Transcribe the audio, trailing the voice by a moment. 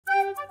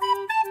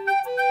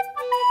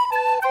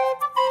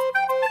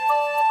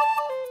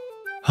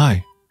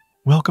Hi,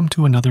 welcome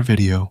to another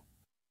video.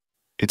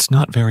 It's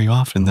not very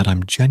often that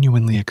I'm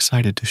genuinely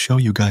excited to show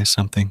you guys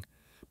something,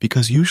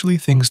 because usually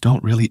things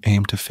don't really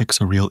aim to fix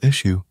a real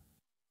issue.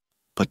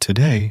 But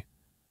today,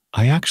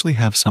 I actually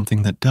have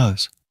something that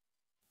does.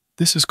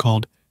 This is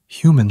called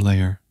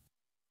HumanLayer.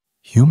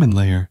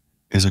 HumanLayer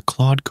is a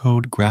Claude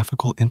Code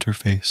graphical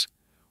interface,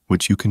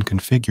 which you can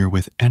configure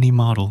with any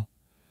model,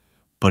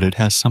 but it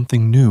has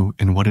something new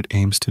in what it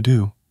aims to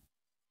do.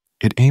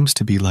 It aims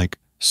to be like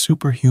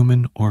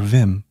Superhuman or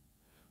Vim,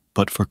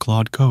 but for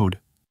Claude Code.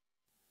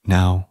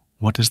 Now,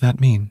 what does that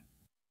mean?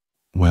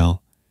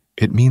 Well,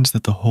 it means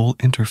that the whole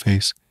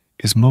interface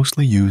is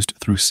mostly used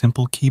through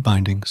simple key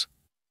bindings.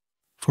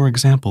 For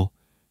example,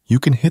 you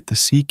can hit the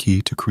C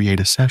key to create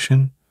a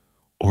session,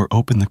 or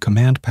open the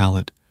command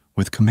palette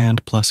with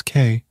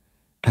Command+K,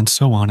 and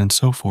so on and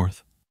so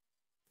forth.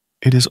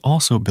 It is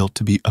also built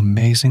to be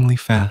amazingly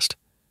fast,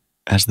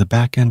 as the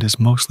backend is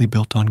mostly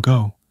built on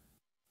Go,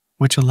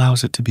 which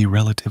allows it to be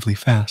relatively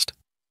fast.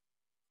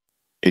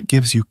 It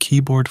gives you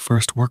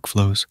keyboard-first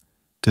workflows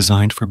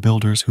designed for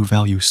builders who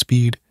value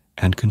speed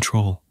and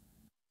control.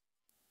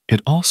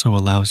 It also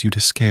allows you to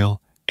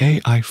scale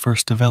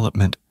AI-first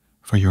development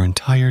for your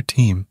entire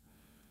team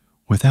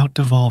without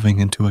devolving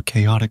into a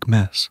chaotic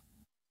mess.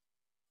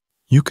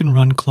 You can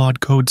run Claude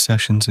Code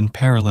sessions in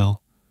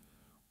parallel,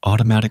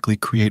 automatically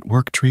create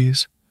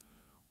worktrees,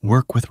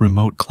 work with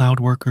remote cloud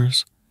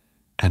workers,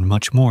 and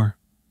much more,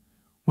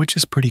 which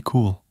is pretty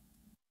cool.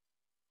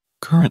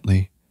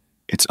 Currently,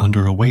 it's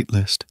under a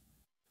waitlist,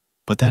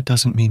 but that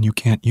doesn't mean you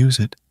can't use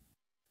it.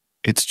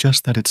 It's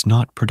just that it's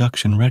not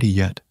production ready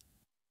yet,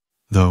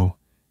 though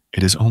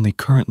it is only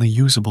currently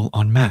usable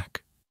on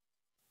Mac.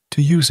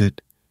 To use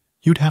it,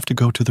 you'd have to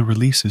go to the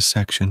Releases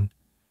section,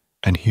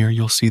 and here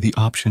you'll see the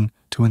option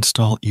to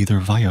install either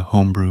via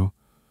Homebrew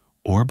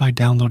or by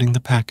downloading the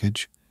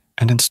package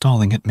and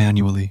installing it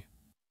manually.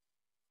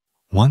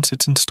 Once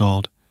it's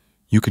installed,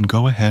 you can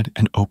go ahead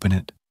and open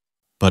it.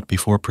 But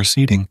before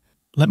proceeding,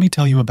 let me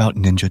tell you about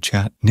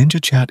NinjaChat.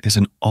 NinjaChat is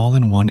an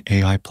all-in-one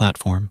AI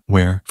platform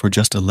where, for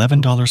just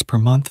 $11 per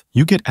month,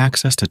 you get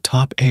access to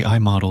top AI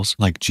models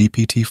like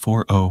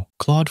GPT-4o,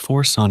 Claude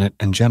 4 Sonnet,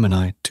 and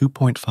Gemini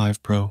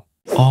 2.5 Pro,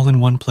 all in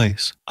one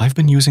place. I've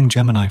been using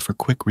Gemini for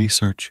quick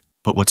research,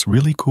 but what's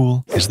really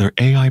cool is their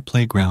AI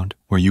playground,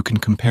 where you can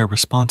compare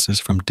responses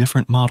from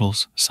different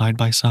models side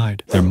by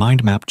side. Their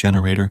mind map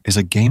generator is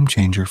a game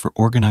changer for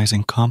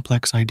organizing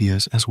complex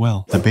ideas as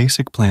well. The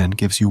basic plan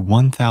gives you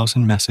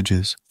 1,000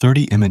 messages,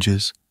 30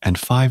 images, and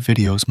 5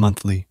 videos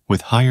monthly,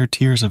 with higher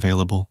tiers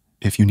available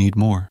if you need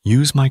more.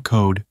 Use my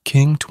code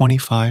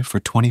KING25 for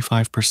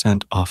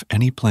 25% off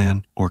any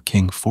plan, or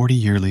KING40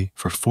 yearly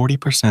for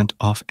 40%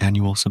 off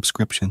annual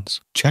subscriptions.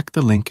 Check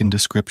the link in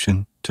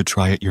description to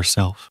try it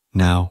yourself.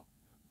 Now,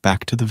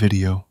 back to the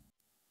video,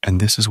 and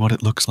this is what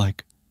it looks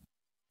like.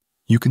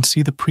 You can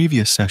see the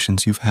previous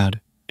sessions you've had,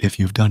 if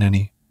you've done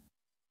any.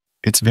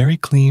 It's very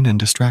clean and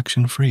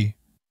distraction-free.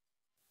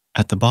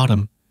 At the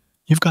bottom,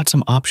 you've got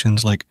some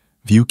options like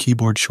View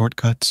Keyboard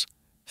Shortcuts,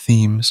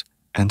 Themes,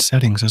 and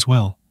Settings as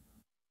well.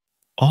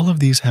 All of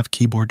these have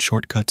keyboard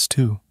shortcuts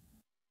too.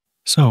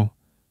 So,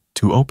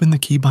 to open the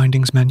Key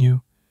Bindings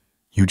menu,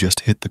 you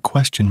just hit the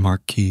question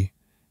mark key,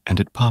 and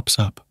it pops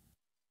up.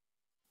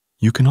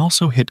 You can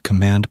also hit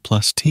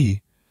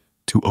Command+T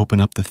to open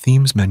up the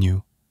Themes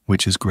menu,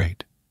 which is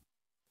great.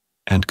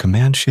 And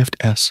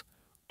Command+Shift+S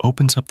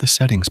opens up the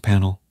Settings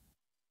panel.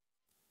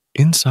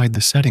 Inside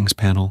the Settings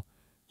panel,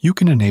 you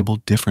can enable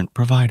different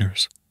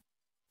providers.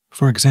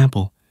 For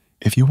example,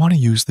 if you want to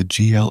use the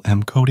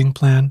GLM coding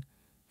plan,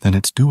 then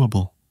it's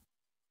doable.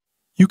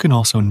 You can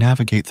also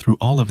navigate through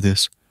all of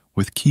this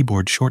with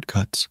keyboard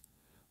shortcuts,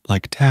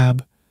 like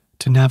Tab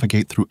to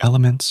navigate through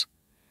elements,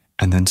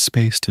 and then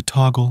Space to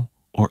toggle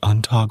or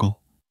untoggle.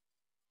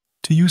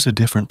 To use a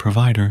different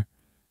provider,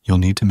 you'll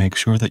need to make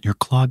sure that your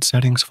Claude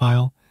settings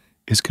file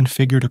is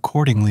configured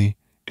accordingly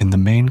in the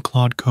main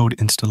Claude Code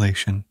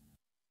installation.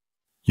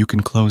 You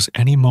can close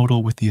any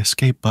modal with the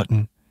Escape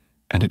button,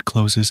 and it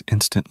closes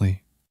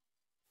instantly.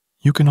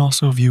 You can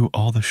also view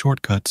all the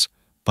shortcuts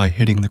by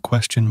hitting the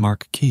question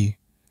mark key,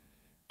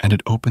 and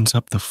it opens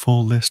up the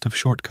full list of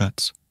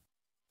shortcuts.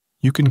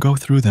 You can go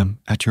through them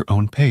at your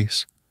own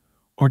pace,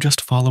 or just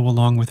follow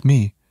along with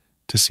me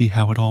to see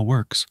how it all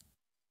works.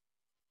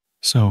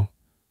 So,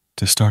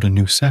 to start a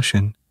new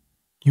session,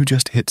 you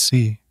just hit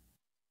C.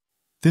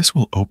 This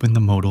will open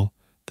the modal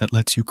that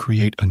lets you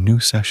create a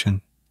new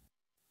session.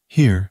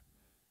 Here,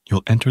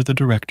 you'll enter the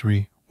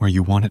directory where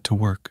you want it to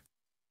work.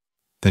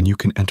 Then you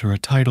can enter a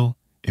title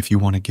if you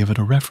want to give it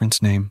a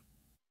reference name.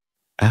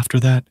 After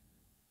that,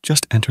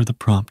 just enter the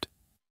prompt.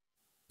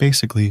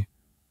 Basically,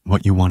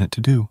 what you want it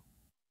to do.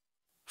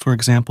 For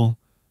example,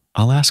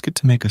 I'll ask it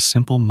to make a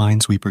simple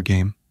Minesweeper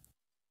game.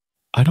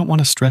 I don't want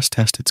to stress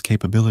test its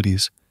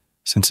capabilities,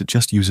 since it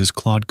just uses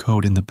Claude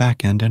Code in the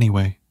backend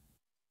anyway.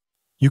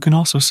 You can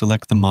also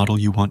select the model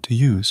you want to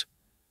use,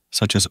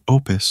 such as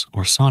Opus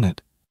or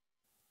Sonnet,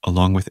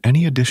 along with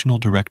any additional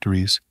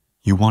directories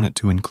you want it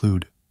to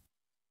include.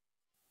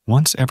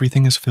 Once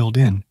everything is filled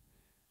in,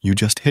 You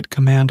just hit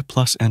Command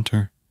plus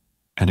Enter,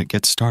 and it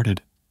gets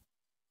started.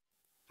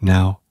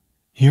 Now,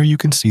 here you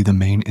can see the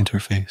main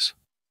interface.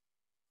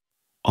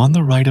 On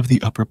the right of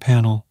the upper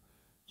panel,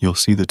 you'll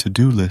see the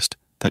to-do list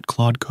that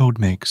Claude Code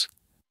makes,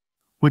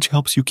 which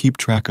helps you keep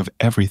track of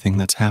everything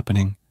that's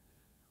happening,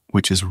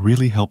 which is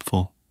really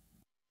helpful.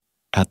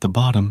 At the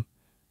bottom,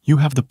 you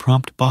have the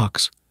prompt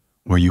box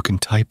where you can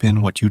type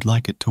in what you'd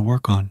like it to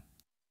work on.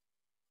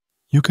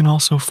 You can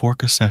also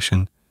fork a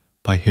session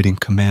by hitting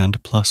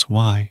Command plus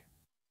Y.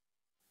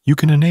 You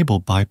can enable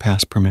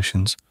bypass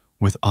permissions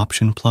with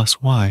Option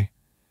plus Y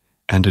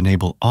and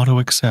enable auto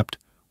accept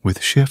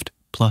with Shift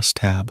plus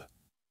Tab.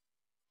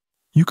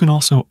 You can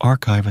also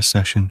archive a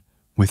session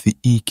with the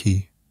E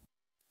key.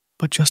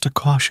 But just a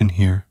caution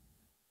here.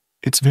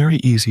 It's very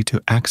easy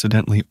to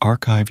accidentally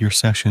archive your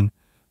session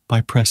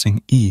by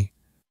pressing E,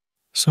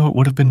 so it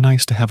would have been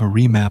nice to have a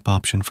remap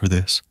option for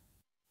this,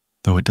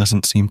 though it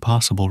doesn't seem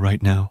possible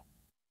right now.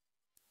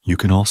 You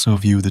can also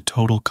view the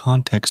total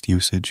context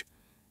usage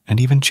and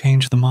even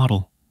change the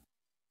model.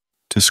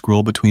 To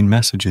scroll between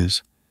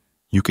messages,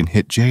 you can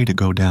hit J to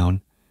go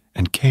down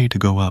and K to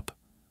go up,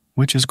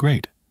 which is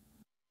great.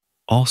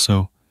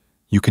 Also,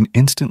 you can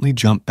instantly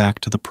jump back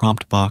to the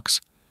prompt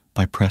box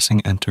by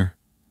pressing Enter.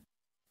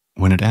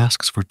 When it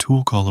asks for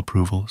tool call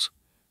approvals,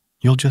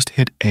 you'll just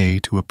hit A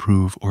to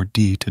approve or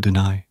D to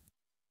deny.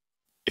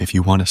 If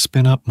you want to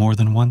spin up more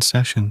than one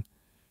session,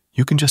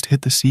 you can just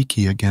hit the C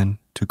key again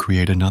to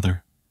create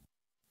another.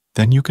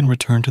 Then you can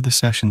return to the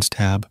Sessions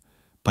tab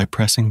by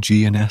pressing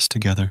G and S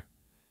together,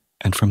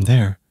 and from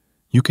there,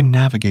 you can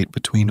navigate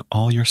between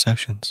all your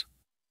sessions.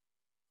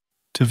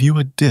 To view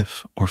a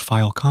diff or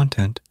file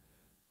content,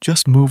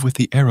 just move with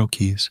the arrow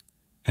keys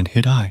and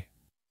hit I.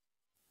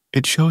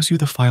 It shows you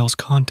the file's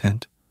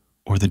content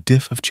or the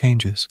diff of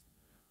changes,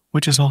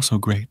 which is also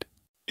great.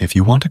 If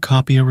you want to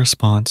copy a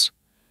response,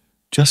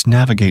 just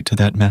navigate to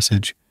that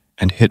message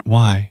and hit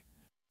Y,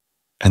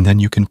 and then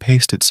you can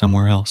paste it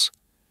somewhere else,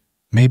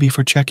 maybe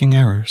for checking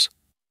errors.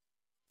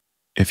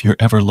 If you're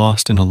ever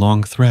lost in a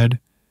long thread,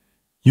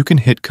 you can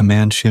hit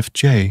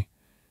Command+Shift+J,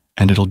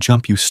 and it'll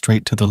jump you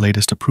straight to the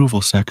latest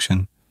approval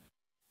section,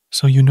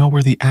 so you know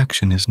where the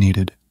action is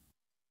needed.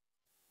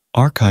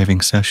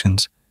 Archiving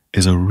sessions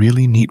is a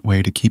really neat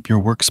way to keep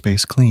your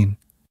workspace clean.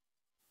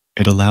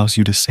 It allows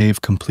you to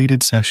save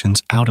completed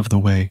sessions out of the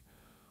way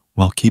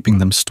while keeping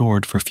them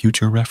stored for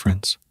future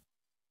reference.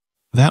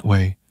 That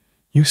way,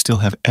 you still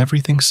have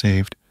everything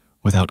saved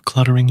without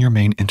cluttering your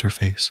main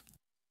interface.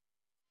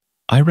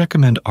 I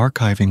recommend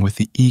archiving with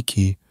the E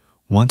key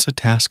once a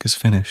task is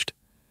finished,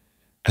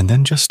 and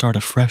then just start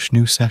a fresh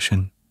new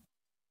session.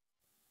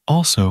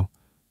 Also,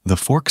 the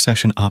fork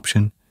session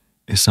option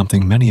is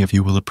something many of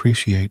you will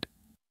appreciate.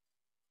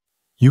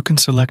 You can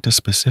select a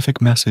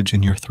specific message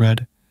in your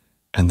thread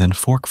and then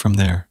fork from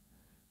there,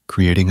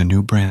 creating a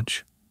new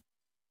branch.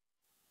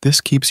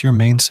 This keeps your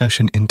main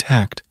session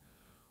intact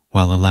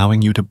while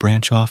allowing you to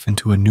branch off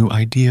into a new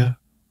idea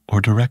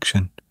or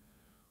direction,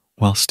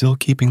 while still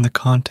keeping the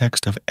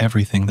context of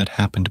everything that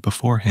happened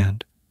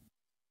beforehand.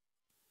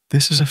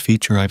 This is a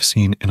feature I've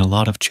seen in a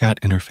lot of chat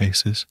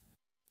interfaces,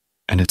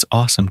 and it's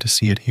awesome to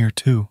see it here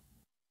too.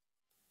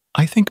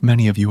 I think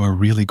many of you are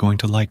really going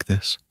to like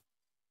this.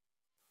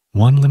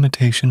 One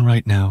limitation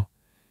right now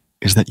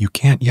is that you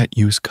can't yet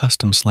use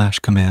custom slash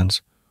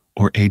commands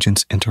or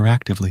agents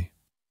interactively.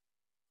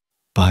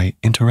 By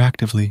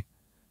interactively,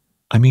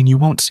 I mean you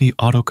won't see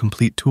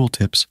autocomplete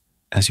tooltips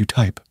as you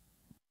type.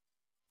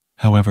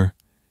 However,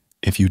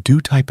 if you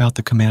do type out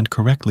the command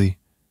correctly,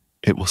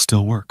 it will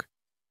still work.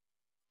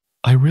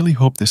 I really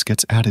hope this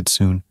gets added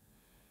soon,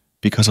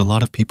 because a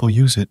lot of people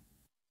use it.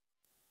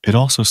 It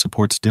also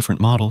supports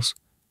different models,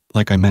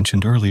 like I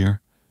mentioned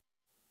earlier,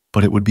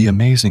 but it would be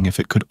amazing if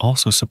it could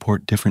also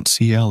support different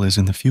CLs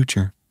in the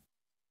future.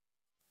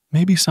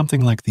 Maybe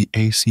something like the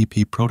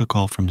ACP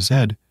protocol from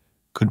Z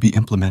could be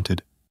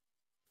implemented,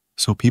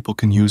 so people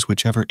can use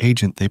whichever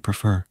agent they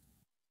prefer.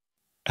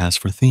 As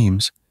for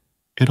themes,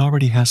 it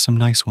already has some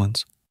nice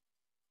ones.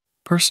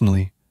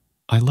 Personally,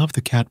 I love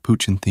the Cat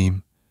Poochin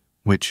theme,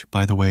 which,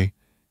 by the way,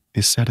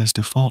 is set as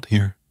default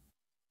here.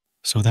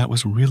 So that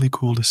was really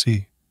cool to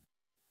see.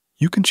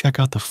 You can check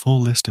out the full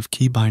list of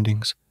key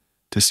bindings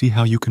to see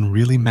how you can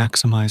really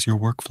maximize your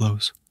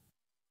workflows.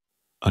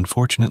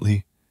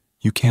 Unfortunately,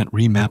 you can't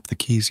remap the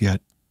keys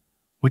yet,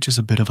 which is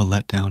a bit of a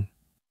letdown.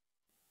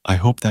 I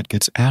hope that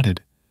gets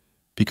added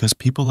because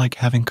people like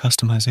having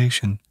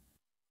customization.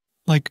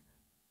 Like,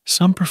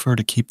 some prefer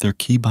to keep their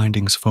key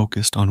bindings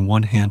focused on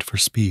one hand for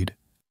speed.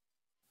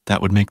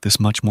 That would make this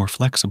much more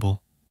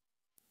flexible.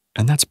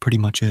 And that's pretty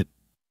much it.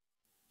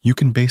 You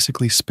can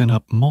basically spin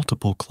up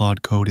multiple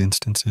Claude Code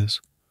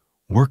instances,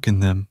 work in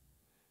them,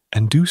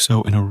 and do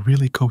so in a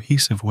really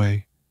cohesive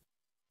way,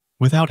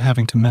 without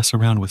having to mess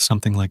around with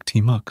something like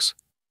tmux.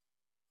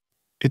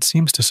 It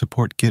seems to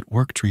support Git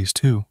worktrees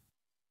too.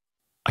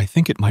 I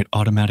think it might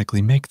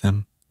automatically make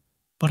them,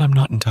 but I'm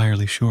not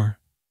entirely sure.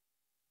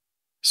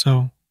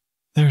 So,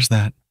 there's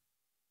that.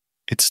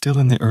 It's still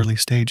in the early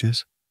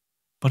stages,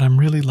 but I'm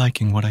really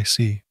liking what I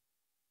see.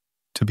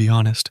 To be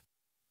honest,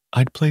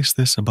 I'd place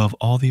this above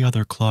all the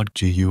other Claude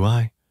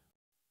GUI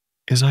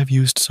I've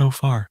used so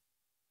far.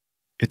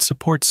 It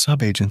supports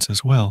sub-agents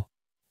as well,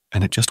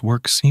 and it just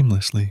works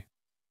seamlessly.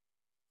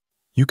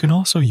 You can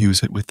also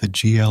use it with the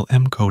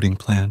GLM coding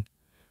plan,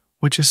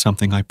 which is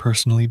something I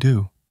personally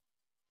do.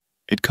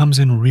 It comes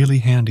in really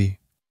handy,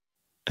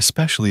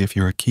 especially if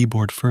you're a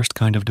keyboard-first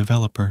kind of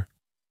developer.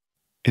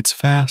 It's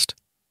fast,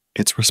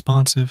 it's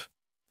responsive,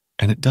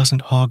 and it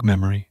doesn't hog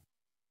memory.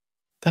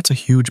 That's a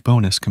huge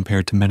bonus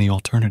compared to many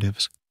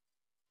alternatives.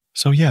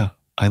 So yeah,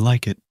 I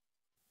like it.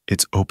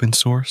 It's open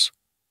source,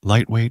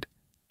 lightweight,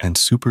 and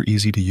super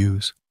easy to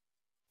use.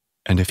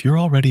 And if you're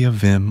already a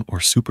Vim or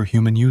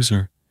Superhuman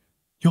user,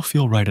 you'll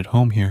feel right at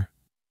home here.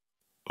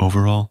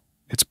 Overall,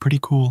 it's pretty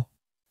cool.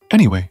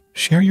 Anyway,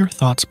 share your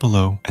thoughts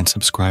below and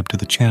subscribe to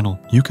the channel.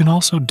 You can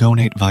also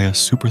donate via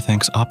Super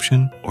Thanks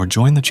option or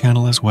join the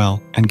channel as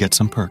well and get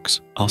some perks.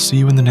 I'll see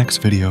you in the next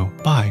video.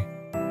 Bye.